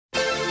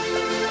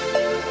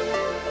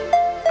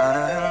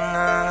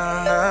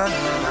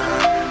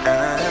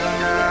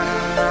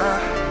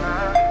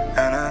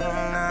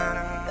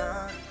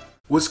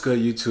What's good,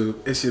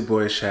 YouTube? It's your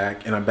boy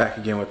Shaq, and I'm back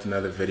again with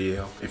another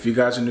video. If you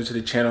guys are new to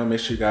the channel, make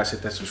sure you guys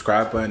hit that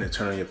subscribe button and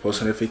turn on your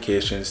post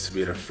notifications to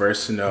be the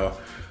first to know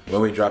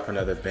when we drop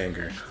another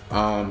banger.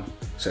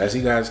 So as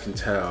you guys can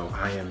tell,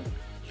 I am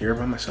here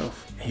by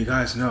myself. And you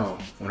guys know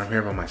when I'm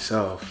here by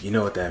myself, you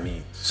know what that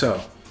means.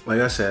 So,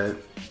 like I said,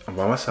 I'm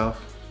by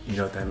myself. You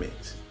know what that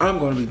means. I'm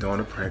going to be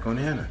doing a prank on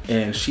Hannah,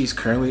 and she's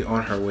currently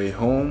on her way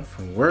home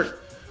from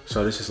work.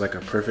 So this is like a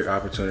perfect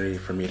opportunity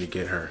for me to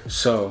get her.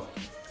 So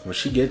when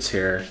she gets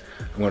here,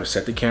 I'm going to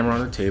set the camera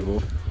on the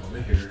table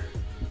over here,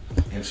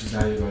 and she's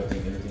not even going to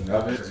think anything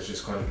of it because it's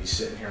just going to be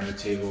sitting here on the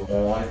table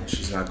on, and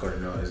she's not going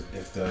to know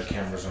if the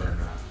camera's on or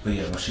not. But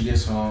yeah, when she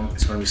gets home,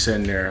 it's going to be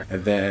sitting there,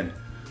 and then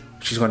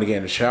she's going to get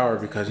in the shower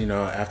because, you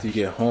know, after you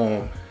get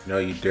home, you know,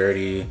 you're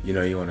dirty, you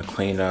know, you want to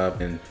clean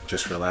up and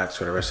just relax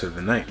for the rest of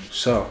the night.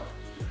 So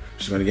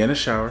she's going to get in the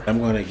shower. I'm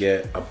going to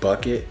get a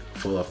bucket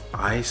full of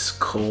ice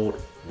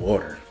cold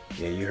water.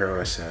 Yeah, you heard what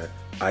I said.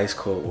 Ice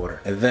cold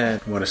water. And then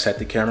I'm going to set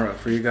the camera up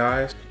for you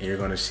guys, and you're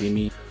going to see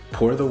me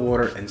pour the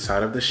water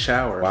inside of the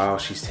shower while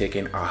she's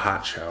taking a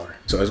hot shower.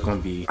 So it's going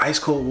to be ice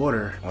cold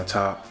water on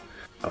top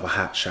of a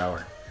hot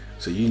shower.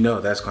 So you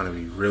know that's going to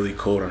be really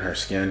cold on her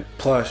skin.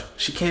 Plus,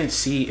 she can't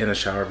see in the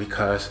shower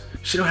because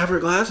she don't have her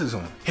glasses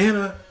on.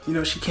 Hannah, you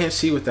know, she can't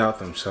see without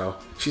them. So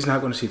she's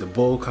not going to see the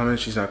bowl coming.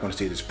 She's not going to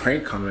see this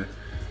prank coming.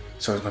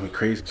 So it's gonna be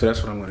crazy. So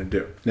that's what I'm gonna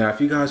do. Now,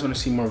 if you guys wanna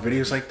see more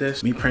videos like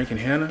this, me pranking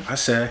Hannah, I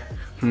say,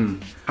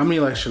 how many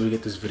likes should we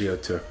get this video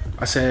to?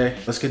 I say,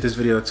 let's get this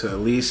video to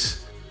at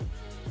least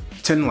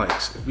 10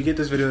 likes. If we get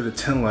this video to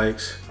 10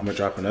 likes, I'm gonna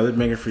drop another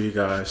banger for you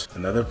guys,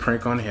 another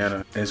prank on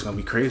Hannah, and it's gonna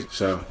be crazy.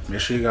 So make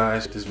sure you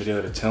guys get this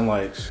video to 10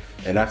 likes.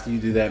 And after you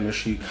do that, make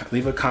sure you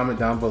leave a comment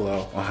down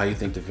below on how you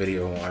think the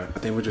video went. I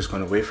think we're just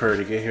gonna wait for her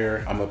to get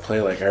here. I'm gonna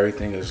play like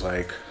everything is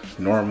like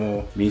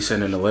normal. Me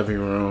sitting in the living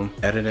room,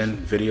 editing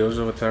videos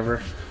or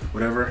whatever.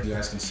 You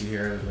guys can see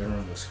here, the living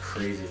room was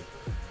crazy.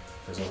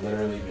 Because I've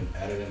literally been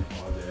editing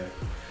all day.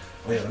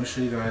 Oh yeah, let me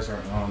show you guys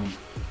our new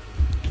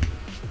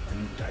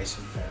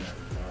Dyson fan that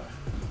we got.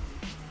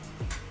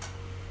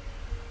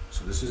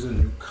 So this is a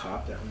new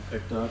cop that we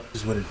picked up.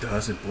 This is what it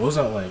does. It blows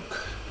out like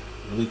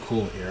really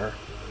cool air.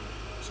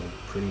 So it's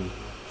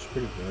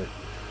pretty good.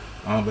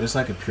 But it's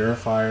like a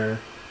purifier,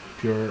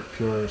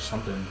 purifies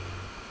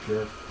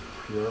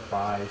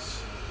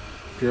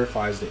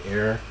the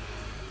air,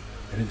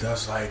 and it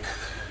does like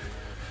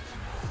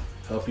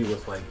help you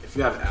with like if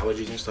you have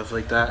allergies and stuff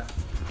like that.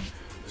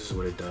 This is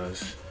what it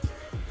does.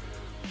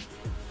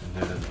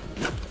 And then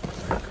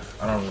like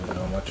I don't really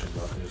know much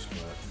about this,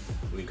 but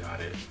we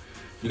got it.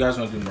 If you guys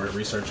want to do more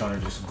research on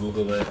it, just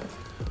Google it.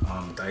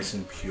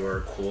 Dyson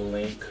Pure Cool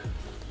Link.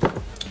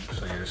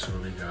 So yeah, this is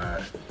what we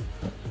got.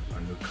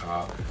 Our new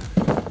cop.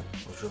 I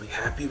was really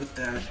happy with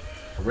that.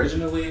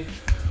 Originally,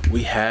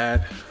 we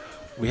had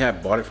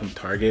bought it from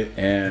Target,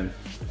 and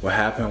what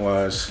happened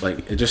was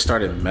like it just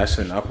started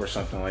messing up or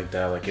something like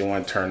that. Like it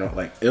won't turn on,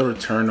 like it'll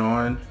turn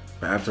on,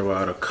 but after a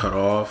while it'll cut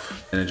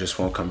off and it just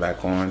won't come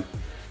back on.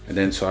 And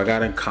then so I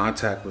got in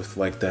contact with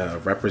like the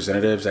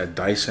representatives at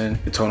Dyson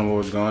and told them what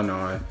was going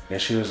on.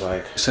 And she was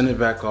like, send it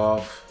back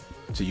off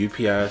to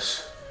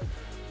UPS,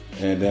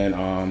 and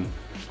then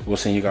we'll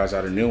send you guys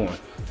out a new one,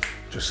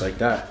 just like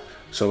that.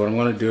 So what I'm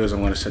gonna do is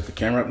I'm gonna set the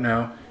camera up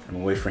now. I'm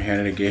gonna wait for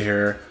Hannah to get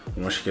here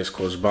once she gets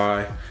close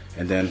by.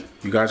 And then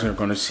you guys are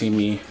gonna see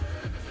me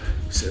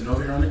sitting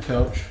over here on the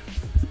couch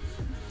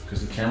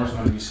because the camera's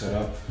gonna be set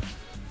up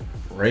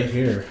right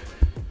here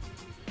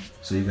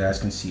so you guys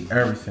can see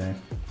everything.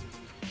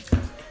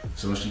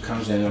 So when she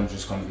comes in, I'm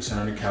just gonna be sitting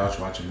on the couch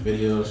watching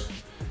videos,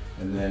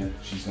 and then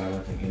she's not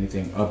gonna think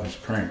anything of this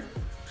prank.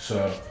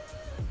 So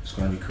it's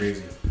gonna be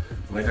crazy.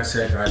 Like I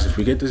said, guys, if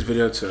we get this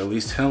video to at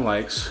least 10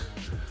 likes,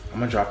 I'm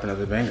gonna drop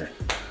another banger.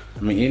 I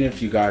mean, even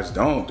if you guys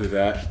don't do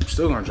that, I'm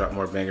still gonna drop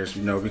more bangers,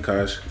 you know,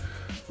 because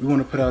we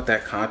wanna put out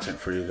that content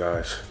for you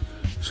guys.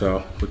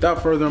 So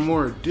without further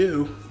more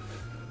ado,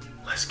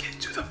 let's get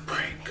to the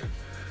prank.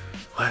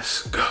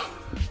 Let's go.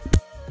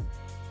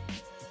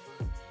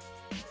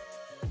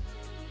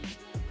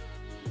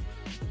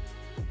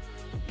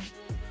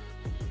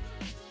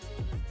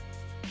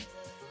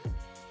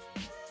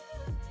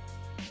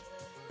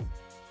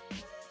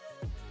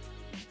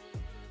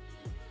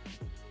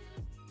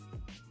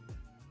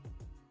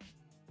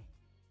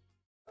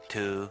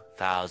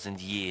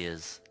 $2,000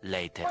 years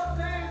later.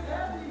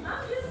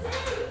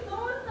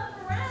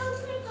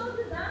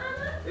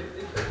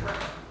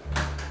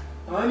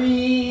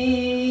 Honey,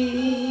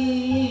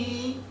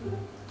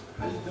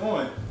 how you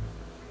doing?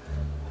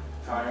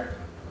 Tired?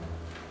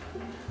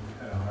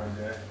 Had a hard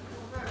day.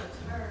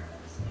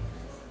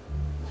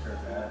 Her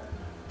bad.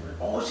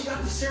 Oh, she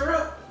got the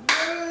syrup.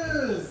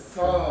 Yes.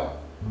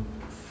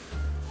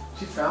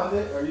 She found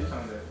it, or you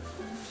found it?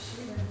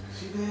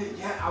 She did.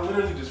 Yeah, I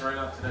literally just ran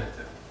out today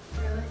too.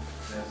 Really?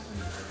 Yes, in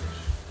the fridge.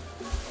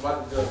 I'm about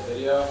to do a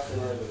video for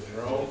the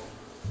drone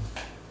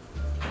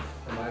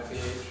for my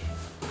page.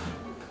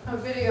 A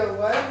video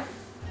what?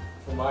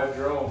 For my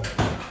drone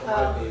for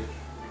my page.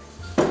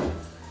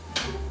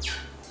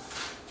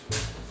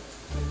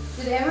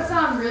 Did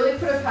Amazon really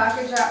put a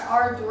package at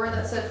our door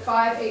that said $5.83?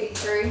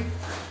 I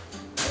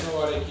don't know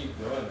why they keep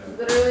doing that.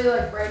 Literally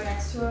like right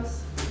next to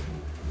us.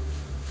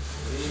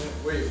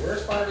 Wait,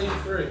 where's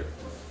 583?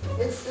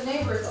 It's the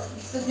neighbors.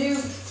 It's the new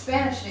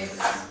Spanish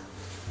neighbors.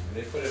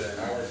 They put it at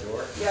our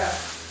door? Yeah.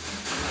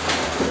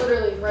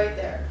 Literally right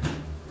there.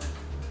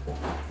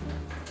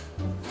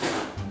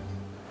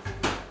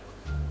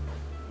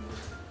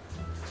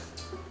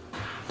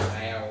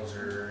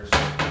 Wowzers.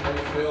 How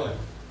you feeling?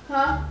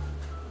 Huh?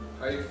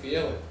 How you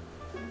feeling?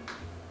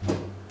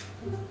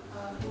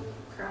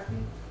 Crappy.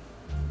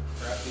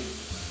 Crappy.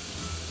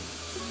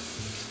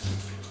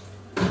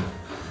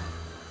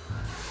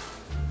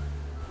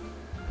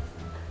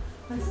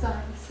 My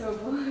stomach is so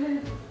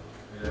bloated.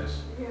 It is?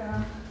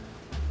 Yeah.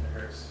 It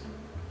hurts.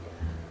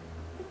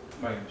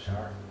 Might even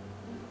shower.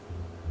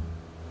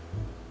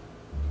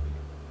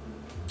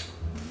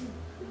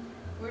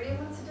 What do you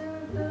want to do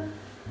with the...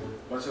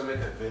 Once I make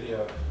a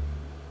video,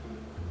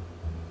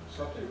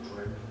 something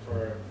quick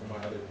for my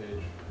other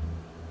page.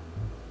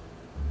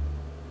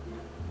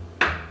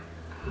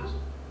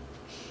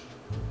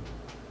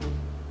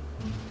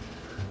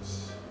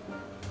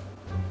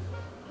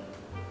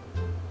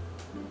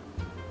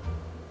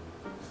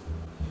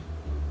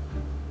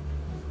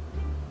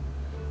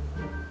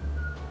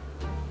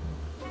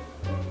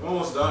 I'm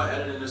almost done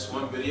editing this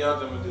one video,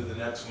 then we'll do the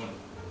next one.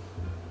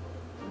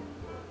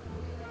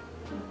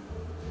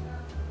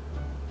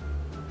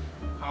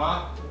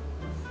 Huh?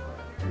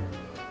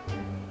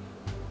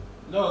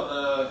 No,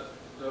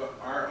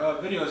 our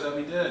videos that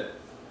we did.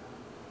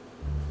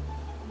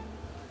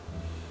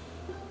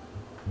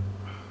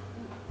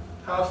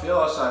 How I feel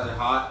outside? Is it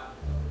hot?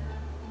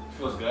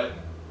 Feels good.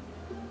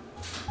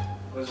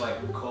 It was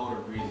like cold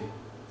or breezy.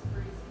 It's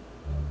breezy.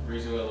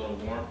 Breezy with a little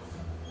warmth.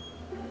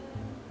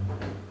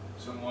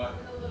 Somewhat.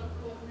 With a little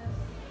coolness.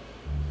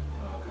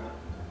 Oh, okay.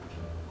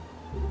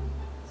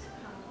 It's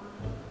kind of warm.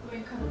 Let me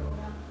come go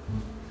down.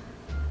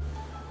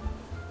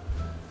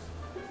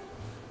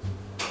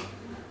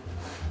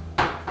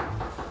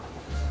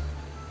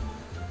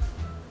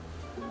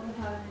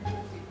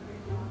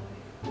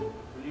 What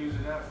are you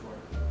using that for?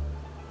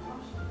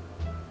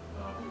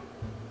 Oh.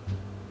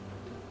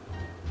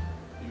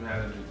 You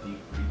having your deep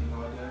breathing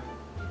all day?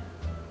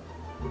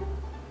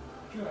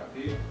 You got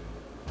pee?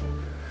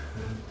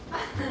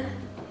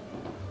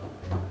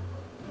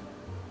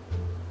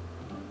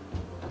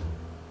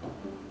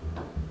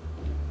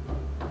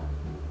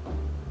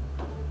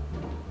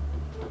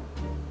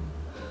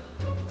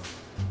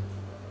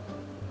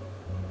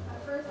 At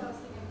first I was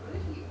thinking, what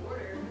did he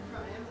order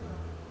from Amazon?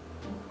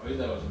 Oh, you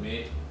thought it was me?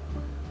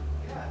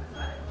 Yeah, because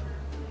I didn't order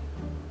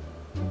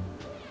anything.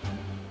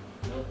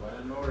 Nope, I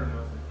didn't order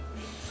nothing.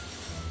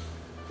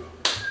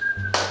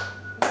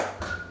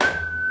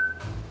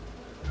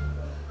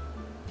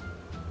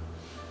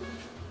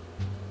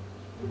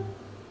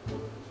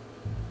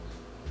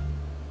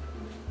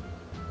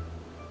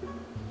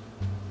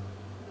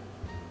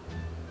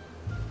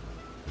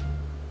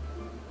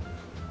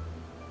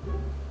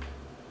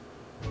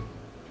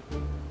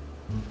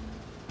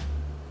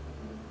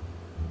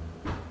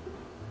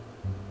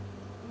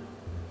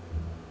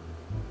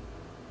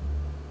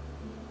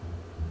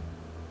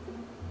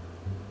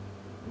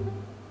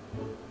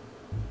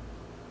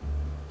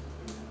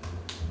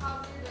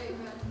 How's your day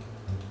been?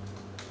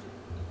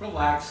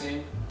 Relaxing.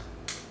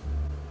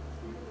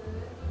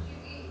 What'd you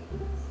eat?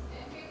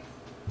 Pancakes?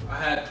 I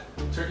had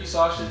turkey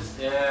sausages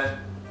and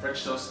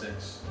French toast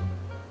sticks.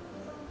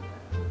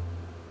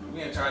 I'm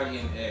getting tired of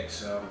eating eggs,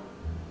 so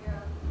Yeah.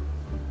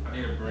 I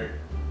need a break.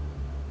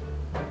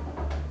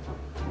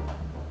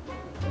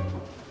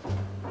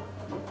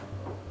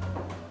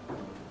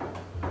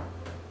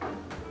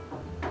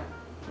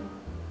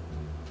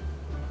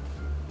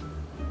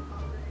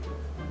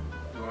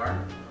 You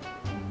are?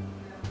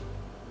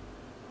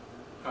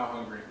 How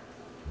hungry?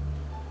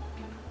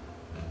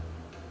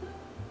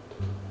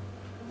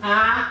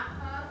 Huh?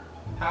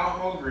 How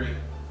hungry?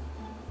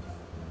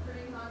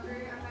 Pretty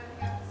hungry. I had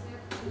half a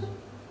sandwich.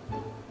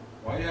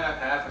 Why do you have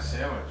half a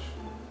sandwich?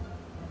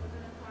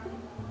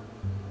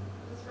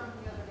 Just from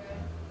the other day.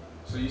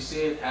 So you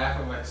saved half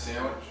of my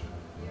sandwich?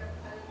 Yeah,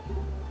 I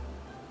didn't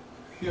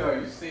eat. Yo,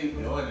 you stay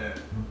doing that.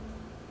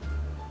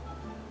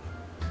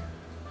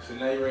 So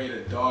now you're ready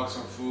to dog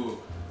some food.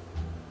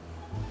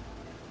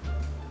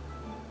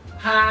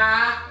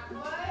 Ha!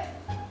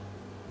 What?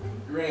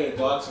 You ready to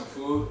dog some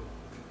food?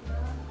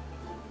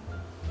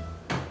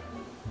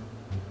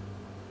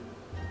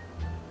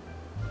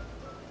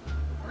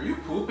 Are you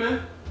pooping?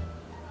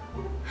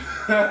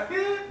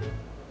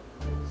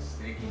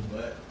 Stinky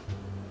butt.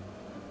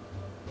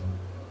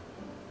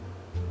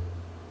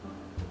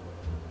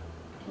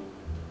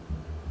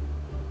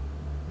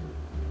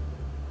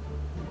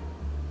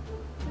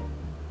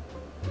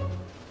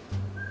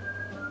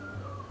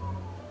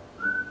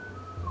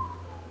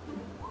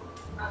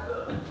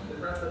 It's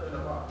wrapped up in a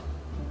box.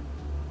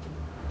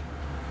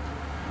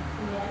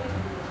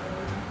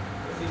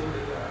 Let's see what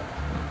they got.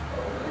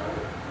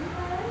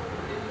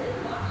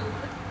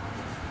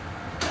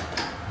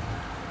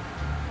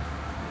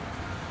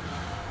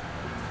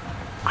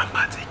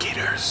 about to get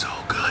her so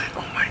good.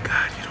 Oh my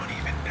God, you don't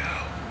even know.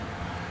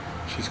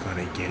 She's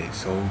gonna get it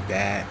so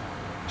bad.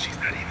 She's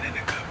not even in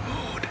a good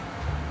mood.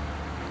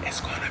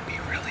 It's gonna be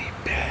really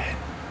bad.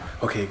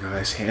 Okay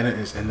guys, Hannah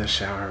is in the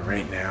shower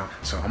right now.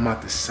 So I'm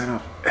about to set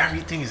up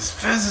everything as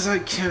fast as I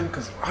can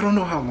because I don't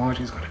know how long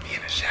she's gonna be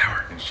in the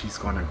shower. And she's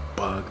gonna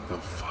bug the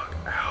fuck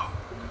out.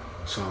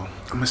 So I'm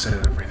gonna set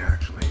it up right now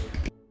actually.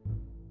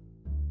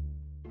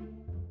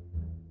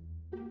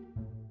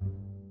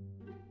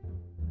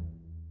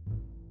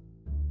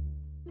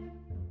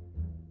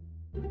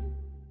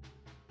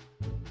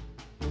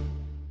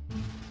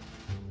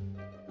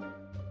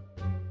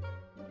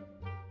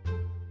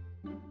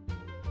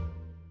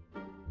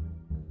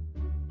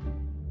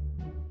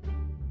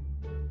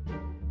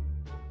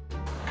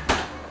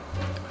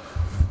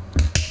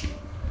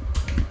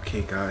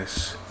 Okay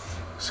guys,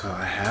 so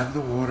I have the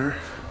water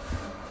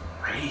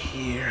right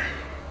here.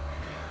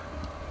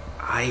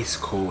 Ice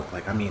cold,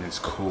 like I mean it's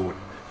cold.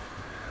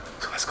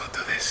 So let's go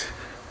do this.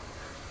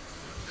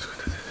 Let's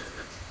go do this.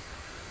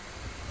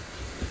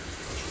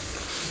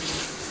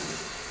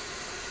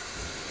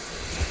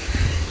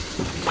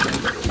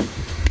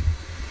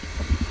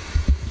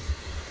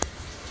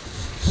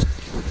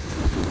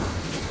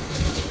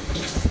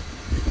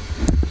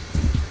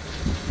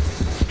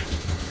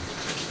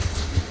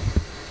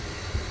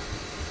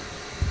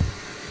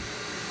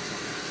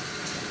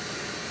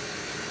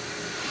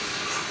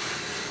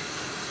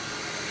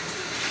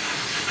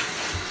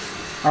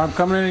 I'm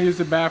coming in and use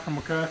the bathroom,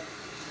 okay? Okay.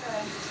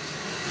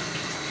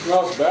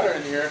 Smells better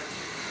in here.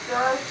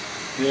 Sure.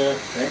 Yeah,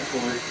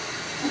 thankfully.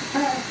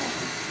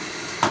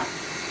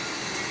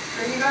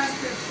 Are you going to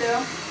poop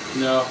too?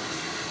 No.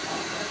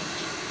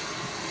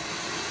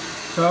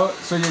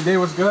 So your day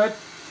was good?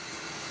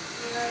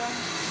 Yeah.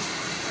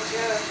 We're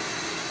good.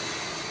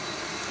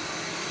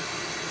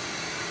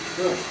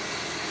 Good.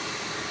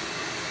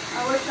 I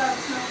wish I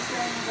was not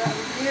saying that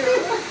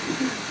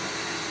with you.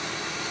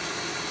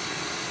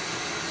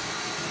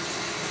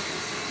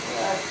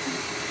 What?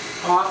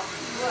 Hot?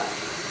 What?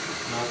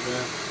 Not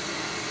bad.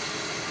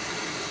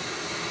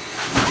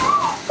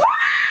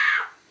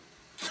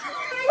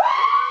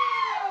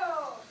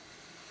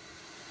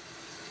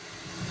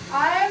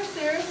 I am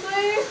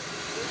seriously?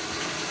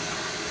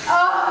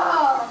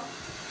 Oh!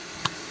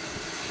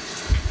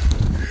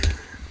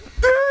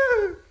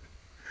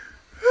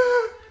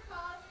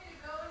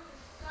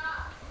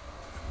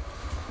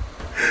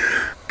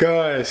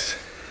 Guys,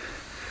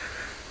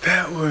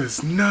 that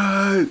was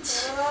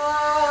nuts.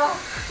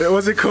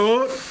 Was it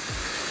cold?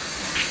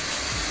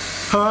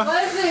 Huh?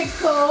 Was it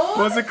cold?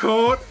 Was it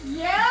cold?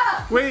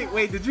 Yeah.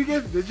 Wait,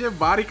 did your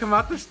body come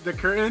out the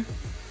curtain?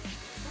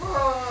 Bro.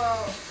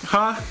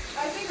 Huh?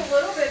 I think a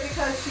little bit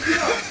because you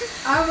know,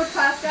 I almost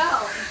passed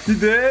out. You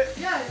did?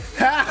 Yes.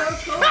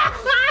 It's so cold.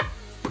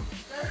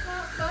 That's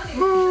not funny. I'm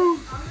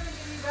gonna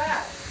give you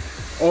back.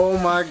 Oh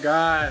my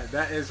God,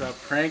 that is a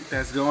prank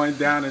that's going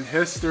down in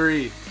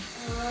history.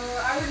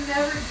 I would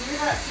never do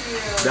that to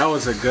you. That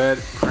was a good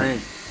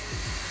prank.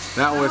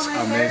 That was Now my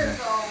hair amazing.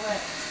 is all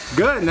wet.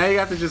 Good, now you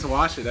have to just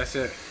wash it, that's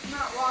it. I'm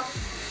not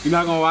washing. You're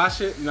not gonna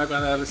wash it? You're not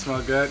gonna let it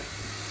smell good?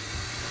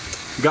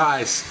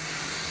 Guys,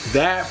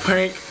 that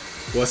prank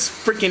was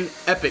freaking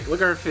epic.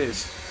 Look at her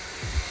face.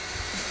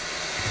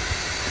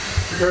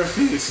 Look at her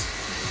face.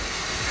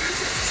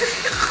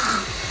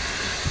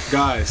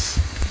 Guys,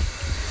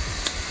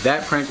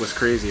 that prank was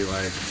crazy.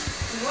 Like,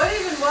 What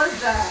even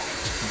was that?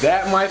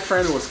 that, my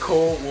friend, was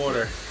cold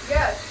water.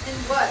 Yes, and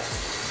what?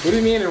 What do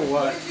you mean and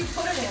What what? did you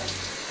put it in?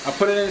 I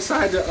put it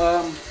inside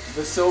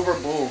the silver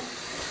bowl.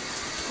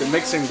 The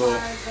mixing bowl. Oh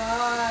my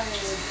God.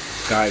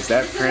 Guys,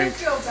 that Did prank.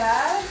 you feel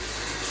bad?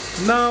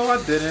 No, I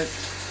didn't.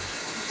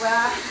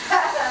 Wow.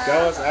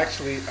 That was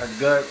actually a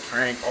good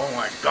prank. Oh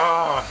my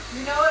God.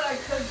 You know what I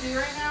could do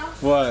right now?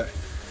 What?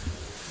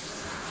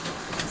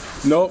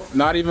 Nope,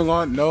 not even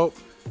going. Nope.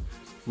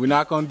 We're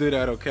not gonna do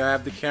that, okay? I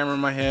have the camera in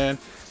my hand.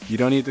 You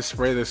don't need to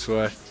spray this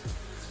way.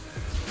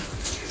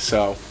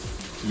 So,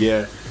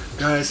 yeah.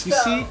 Guys, you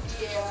see?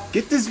 Yeah.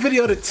 Get this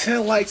video to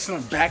 10 likes and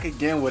I'm back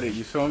again with it,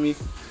 you feel me?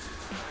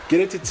 Get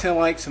it to 10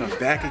 likes and I'm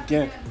back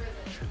again.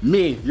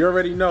 Me, you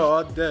already know,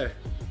 all day.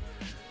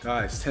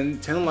 Guys, 10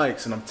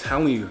 likes and I'm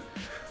telling you,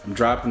 I'm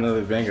dropping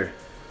another banger.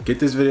 Get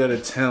this video to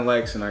 10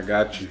 likes and I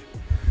got you.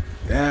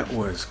 That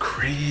was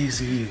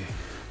crazy.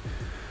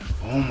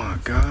 Oh my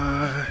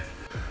God.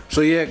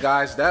 So yeah,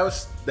 guys,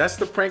 that's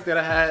the prank that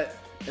I had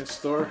in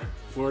store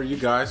for you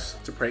guys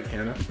to prank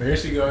Hannah. But here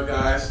she go,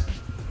 guys.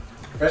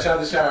 Fresh out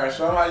the shower.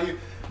 Show them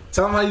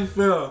tell them how you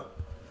feel.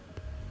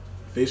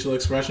 Facial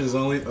expressions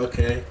only?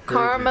 Okay.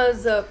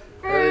 Karma's up.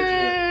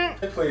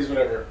 Please,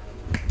 whatever.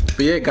 But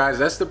yeah, guys,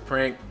 that's the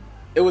prank.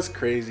 It was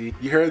crazy.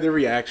 You heard the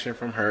reaction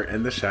from her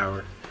in the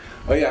shower.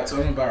 Oh yeah, I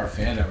told him about our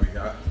fan that we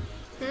got.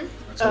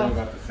 I told him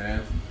about the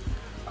fan.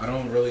 I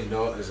don't really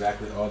know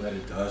exactly all that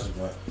it does,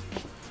 but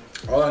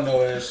all I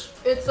know is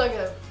It's like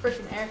a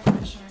freaking air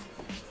conditioner.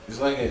 it's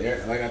like an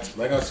air, like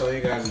I was telling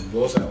you guys, it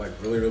blows out like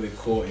really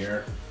cool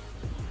air.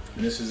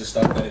 And this is the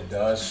stuff that it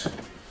does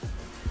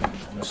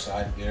on the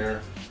side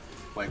there,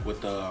 like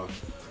with the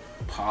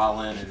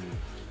pollen and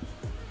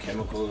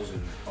chemicals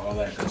and all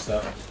that good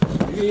stuff.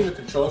 You can even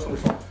control it from your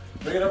phone.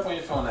 Bring it up on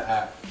your phone, the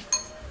app.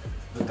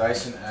 The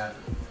Dyson app.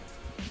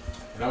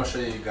 And I'm gonna show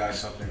you guys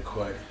something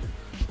quick.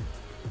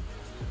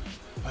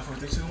 5, 4,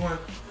 3, 2, 1.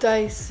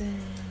 Dyson.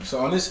 So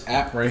on this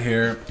app right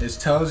here, it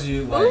tells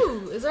you like.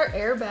 Ooh, is our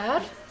air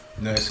bad?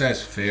 No, it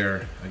says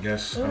fair, I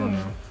guess. I don't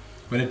know.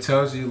 But it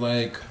tells you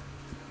like,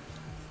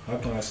 how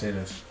can I say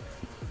this?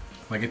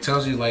 Like it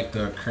tells you like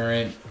the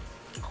current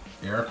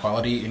air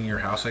quality in your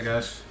house, I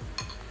guess.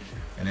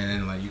 And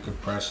then like you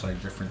could press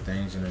like different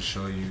things and it'll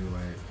show you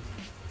like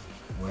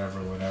whatever.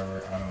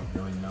 I don't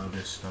really know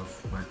this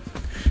stuff, but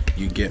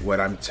you get what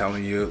I'm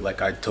telling you.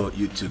 Like I told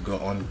you to go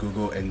on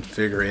Google and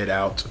figure it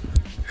out.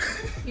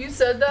 You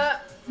said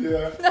that?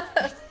 Yeah.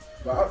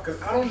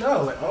 Cause I don't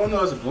know. Like all I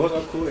know is it blows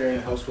out cool air and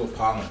it helps with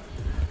pollen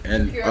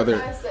and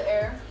Purifies the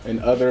air.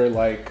 other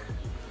like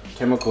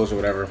chemicals or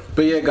whatever.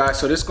 But yeah, guys,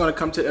 so this is gonna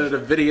come to the end of the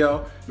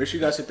video. Make sure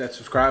you guys hit that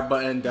subscribe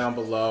button down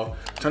below.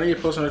 Turn on your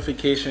post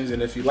notifications,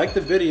 and if you like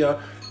the video,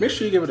 make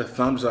sure you give it a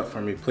thumbs up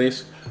for me,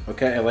 please.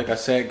 Okay, and like I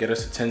said, get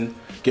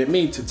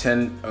me to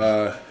 10.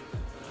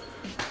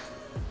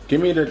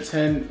 Give me the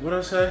 10. What did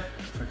I say? I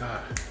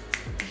forgot.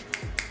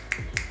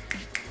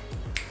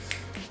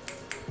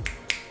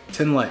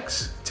 10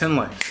 likes. 10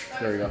 likes.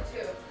 There we go.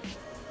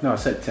 No, I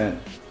said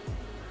 10.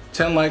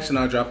 10 likes, and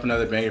I'll drop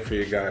another banger for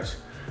you guys.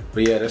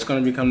 But yeah, this is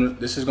gonna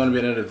be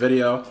another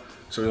video.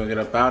 So we're gonna get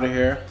up out of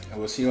here, and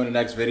we'll see you in the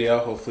next video.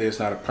 Hopefully it's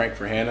not a prank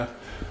for Hanah,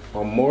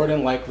 but more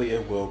than likely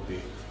it will be.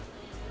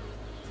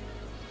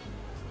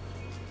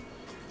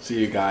 See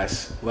you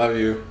guys. Love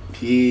you.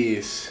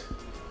 Peace.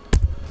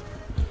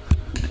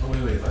 Oh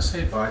wait, let's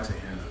say bye to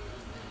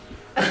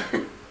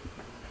Hanah.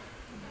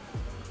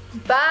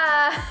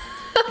 Bye.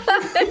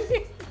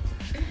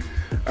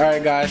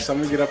 Alright guys, so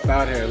I'm gonna get up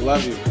out of here.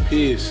 Love you.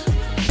 Peace.